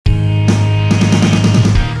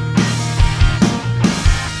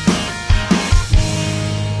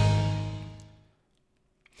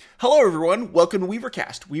Hello, everyone. Welcome to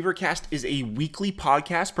WeaverCast. WeaverCast is a weekly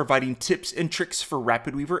podcast providing tips and tricks for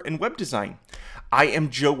Rapid Weaver and web design. I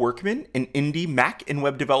am Joe Workman, an indie Mac and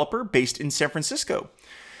web developer based in San Francisco.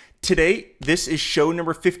 Today, this is show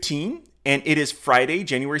number 15, and it is Friday,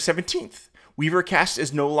 January 17th. WeaverCast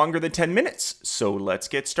is no longer than 10 minutes, so let's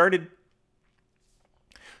get started.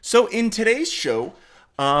 So in today's show,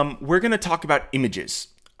 we're going to talk about images.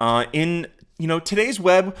 In today's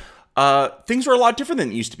web, things are a lot different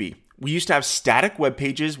than it used to be. We used to have static web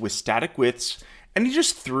pages with static widths, and you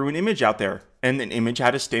just threw an image out there, and an image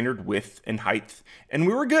had a standard width and height, and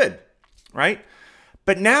we were good, right?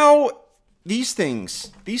 But now these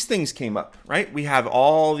things came up, right? We have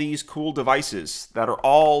all these cool devices that are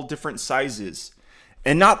all different sizes.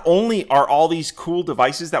 And not only are all these cool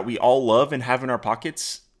devices that we all love and have in our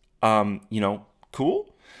pockets,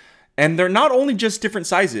 cool, and they're not only just different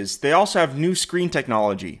sizes, they also have new screen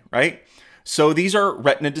technology, right? So these are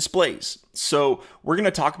Retina displays. So we're going to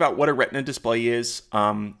talk about what a Retina display is,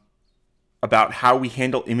 about how we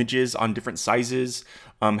handle images on different sizes,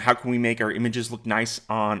 how can we make our images look nice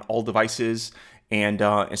on all devices, and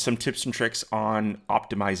some tips and tricks on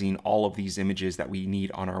optimizing all of these images that we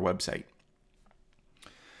need on our website.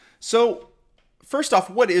 So first off,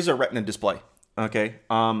 what is a Retina display? Okay.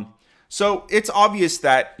 So it's obvious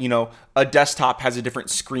that, a desktop has a different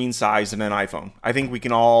screen size than an iPhone. I think we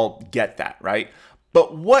can all get that, right?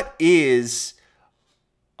 But what is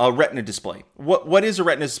a Retina display? What is a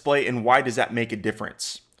Retina display, and why does that make a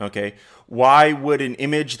difference? Okay. Why would an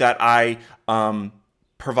image that I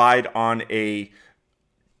provide on a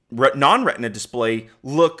non-Retina display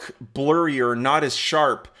look blurry or not as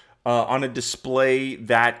sharp on a display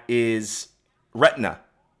that is Retina,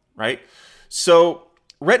 right? So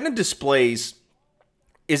Retina displays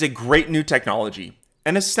is a great new technology.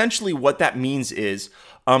 And essentially what that means is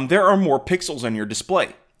there are more pixels on your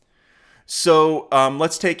display. So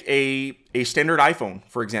let's take a standard iPhone,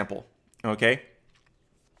 for example. Okay.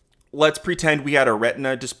 Let's pretend we had a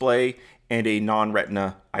Retina display and a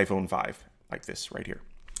non-Retina iPhone 5, like this right here.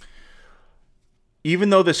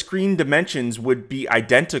 Even though the screen dimensions would be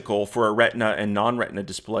identical for a Retina and non-Retina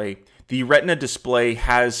display, the Retina display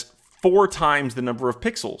has 4 times the number of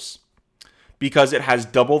pixels because it has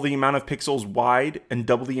double the amount of pixels wide and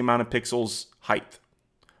double the amount of pixels height.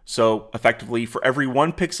 So effectively, for every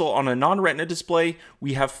 1 pixel on a non-Retina display,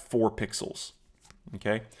 we have 4 pixels.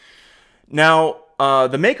 Okay. Now,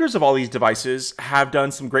 the makers of all these devices have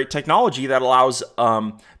done some great technology that allows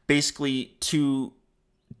basically to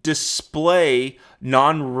display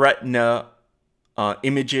non-Retina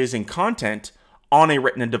images and content on a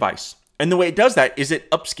Retina device. And the way it does that is it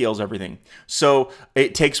upscales everything. So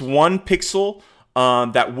it takes 1 pixel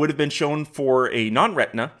that would have been shown for a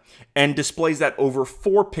non-Retina and displays that over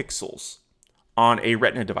 4 pixels on a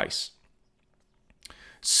Retina device.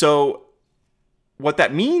 So what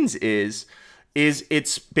that means is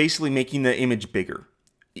it's basically making the image bigger.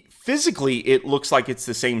 Physically, it looks like it's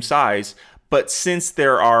the same size, but since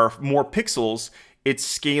there are more pixels, it's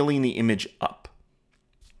scaling the image up.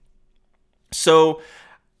 So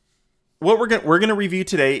what we're going to review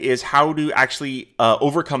today is how to actually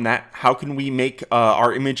overcome that. How can we make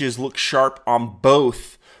our images look sharp on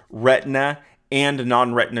both Retina and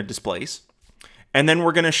non-Retina displays? And then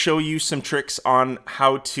we're going to show you some tricks on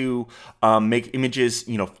how to make images,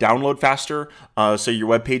 download faster, so your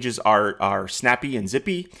web pages are snappy and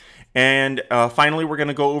zippy. And finally, we're going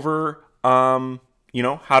to go over,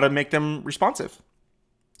 how to make them responsive.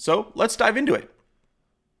 So let's dive into it.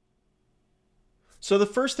 So the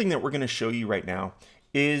first thing that we're going to show you right now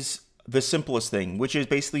is the simplest thing, which is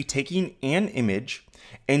basically taking an image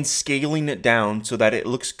and scaling it down so that it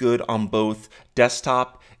looks good on both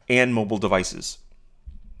desktop and mobile devices.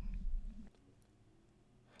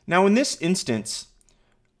 Now in this instance,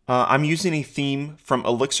 I'm using a theme from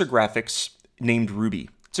Elixir Graphics named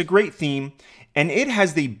Ruby. It's a great theme, and it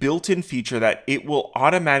has the built-in feature that it will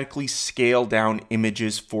automatically scale down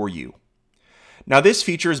images for you. Now, this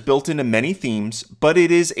feature is built into many themes, but it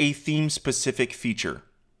is a theme-specific feature.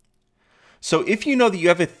 So if you know that you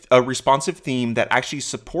have a responsive theme that actually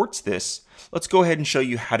supports this, let's go ahead and show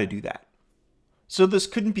you how to do that. So this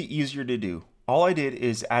couldn't be easier to do. All I did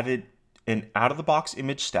is added an out-of-the-box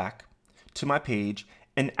image stack to my page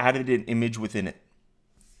and added an image within it.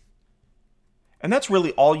 And that's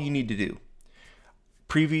really all you need to do.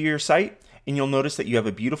 Preview your site, and you'll notice that you have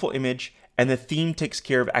a beautiful image, and the theme takes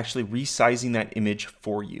care of actually resizing that image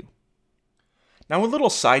for you. Now, a little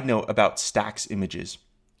side note about Stacks images.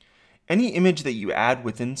 Any image that you add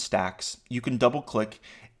within Stacks, you can double click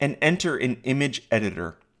and enter an image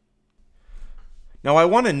editor. Now I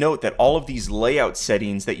want to note that all of these layout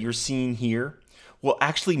settings that you're seeing here will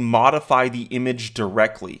actually modify the image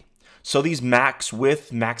directly. So these max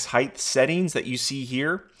width, max height settings that you see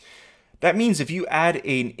here, that means if you add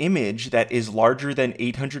an image that is larger than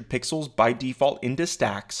 800 pixels by default into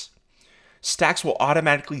Stacks, Stacks will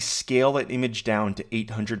automatically scale that image down to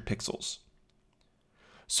 800 pixels.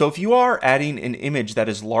 So if you are adding an image that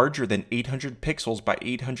is larger than 800 pixels by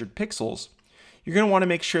 800 pixels, you're going to want to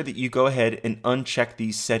make sure that you go ahead and uncheck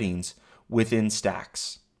these settings within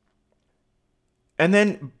Stacks. And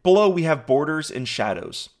then below we have borders and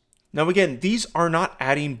shadows. Now again, these are not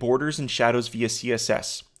adding borders and shadows via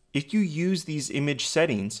CSS. If you use these image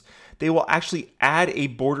settings, they will actually add a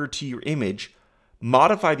border to your image,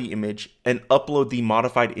 modify the image, and upload the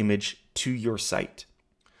modified image to your site.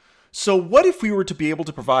 So what if we were to be able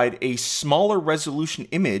to provide a smaller resolution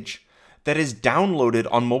image that is downloaded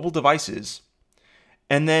on mobile devices,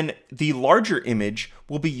 and then the larger image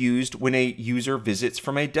will be used when a user visits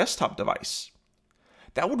from a desktop device?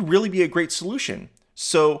 That would really be a great solution.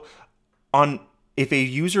 So if a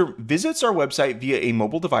user visits our website via a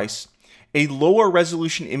mobile device, a lower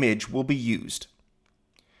resolution image will be used.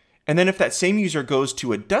 And then if that same user goes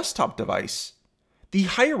to a desktop device, the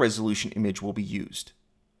higher resolution image will be used.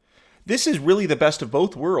 This is really the best of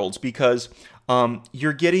both worlds because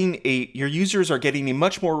your users are getting a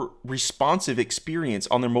much more responsive experience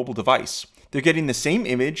on their mobile device. They're getting the same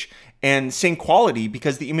image and same quality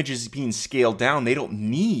because the image is being scaled down. They don't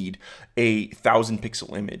need a 1,000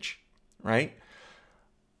 pixel image, right?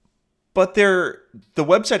 But the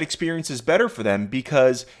website experience is better for them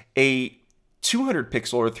because a 200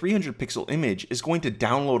 pixel or 300 pixel image is going to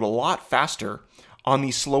download a lot faster on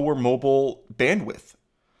the slower mobile bandwidth.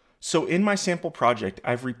 So in my sample project,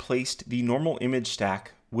 I've replaced the normal image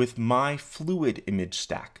stack with my fluid image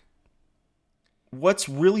stack. What's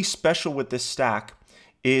really special with this stack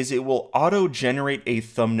is it will auto-generate a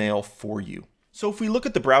thumbnail for you. So if we look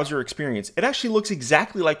at the browser experience, it actually looks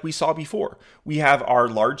exactly like we saw before. We have our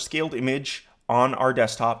large-scaled image on our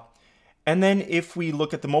desktop, and then if we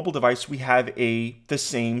look at the mobile device, we have the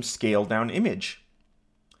same scaled-down image.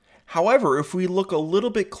 However, if we look a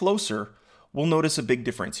little bit closer, we'll notice a big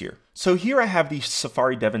difference here. So here I have the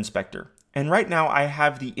Safari Dev Inspector, and right now I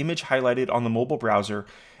have the image highlighted on the mobile browser,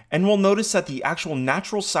 and we'll notice that the actual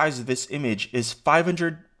natural size of this image is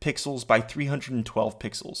 500 pixels by 312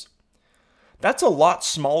 pixels. That's a lot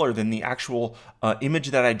smaller than the actual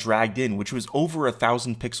image that I dragged in, which was over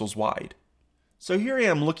 1,000 pixels wide. So here I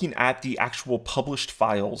am looking at the actual published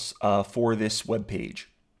files for this web page,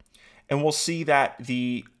 and we'll see that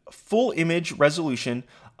the full image resolution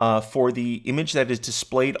for the image that is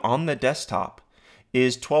displayed on the desktop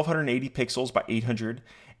is 1280 pixels by 800,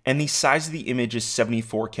 and the size of the image is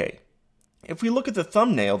 74K. If we look at the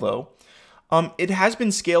thumbnail though, it has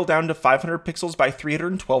been scaled down to 500 pixels by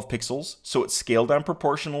 312 pixels, so it's scaled down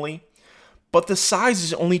proportionally, but the size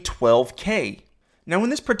is only 12K. Now in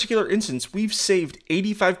this particular instance, we've saved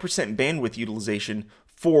 85% bandwidth utilization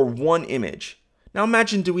for one image. Now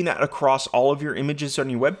imagine doing that across all of your images on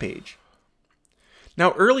your web page.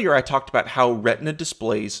 Now earlier I talked about how Retina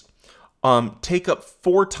displays take up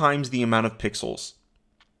 4 times the amount of pixels,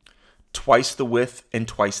 twice the width and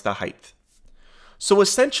twice the height. So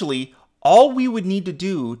essentially, all we would need to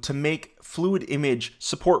do to make Fluid Image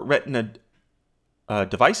support Retina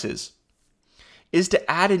devices is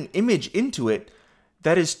to add an image into it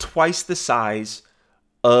that is twice the size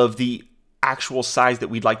of the actual size that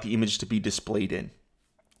we'd like the image to be displayed in.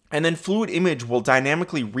 And then Fluid Image will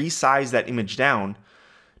dynamically resize that image down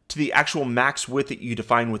to the actual max width that you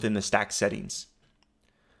define within the stack settings.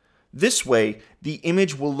 This way, the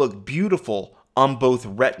image will look beautiful on both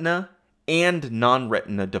Retina and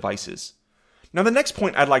non-Retina devices. Now, the next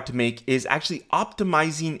point I'd like to make is actually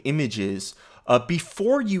optimizing images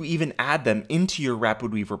before you even add them into your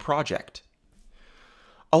Rapid Weaver project.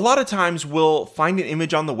 A lot of times we'll find an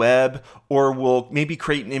image on the web, or we'll maybe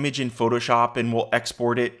create an image in Photoshop and we'll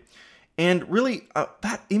export it. And really,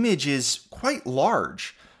 that image is quite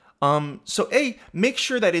large. So make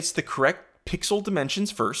sure that it's the correct pixel dimensions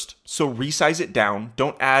first. So resize it down.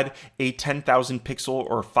 Don't add a 10,000 pixel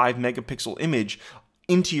or 5 megapixel image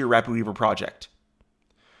into your Rapid Weaver project.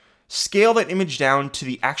 Scale that image down to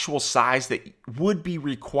the actual size that would be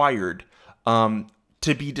required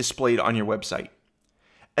to be displayed on your website.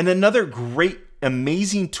 And another great,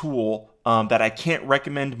 amazing tool that I can't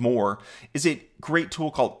recommend more is a great tool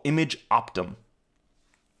called Image Optim.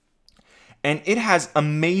 And it has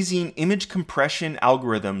amazing image compression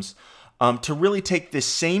algorithms to really take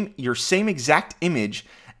your same exact image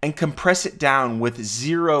and compress it down with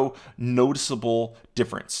zero noticeable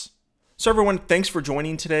difference. So everyone, thanks for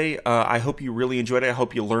joining today. I hope you really enjoyed it. I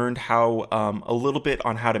hope you learned how a little bit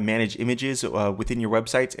on how to manage images within your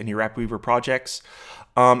websites and your App Weaver projects,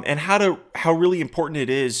 and how really important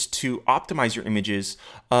it is to optimize your images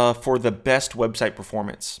for the best website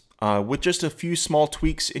performance. With just a few small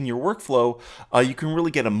tweaks in your workflow, you can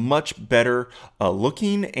really get a much better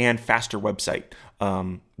looking and faster website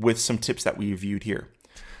with some tips that we reviewed here.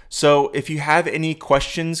 So if you have any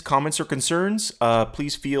questions, comments, or concerns,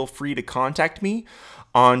 please feel free to contact me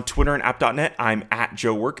on Twitter and app.net. I'm at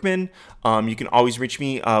Joe Workman. You can always reach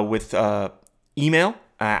me with email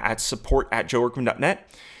at support@joeworkman.net.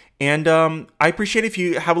 And I appreciate if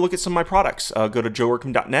you have a look at some of my products. Go to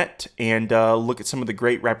joeworkman.net and look at some of the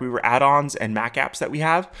great RapWeaver add-ons and Mac apps that we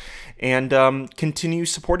have, and continue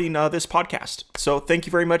supporting this podcast. So thank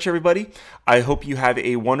you very much, everybody. I hope you have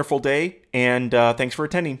a wonderful day, and thanks for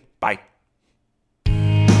attending. Bye.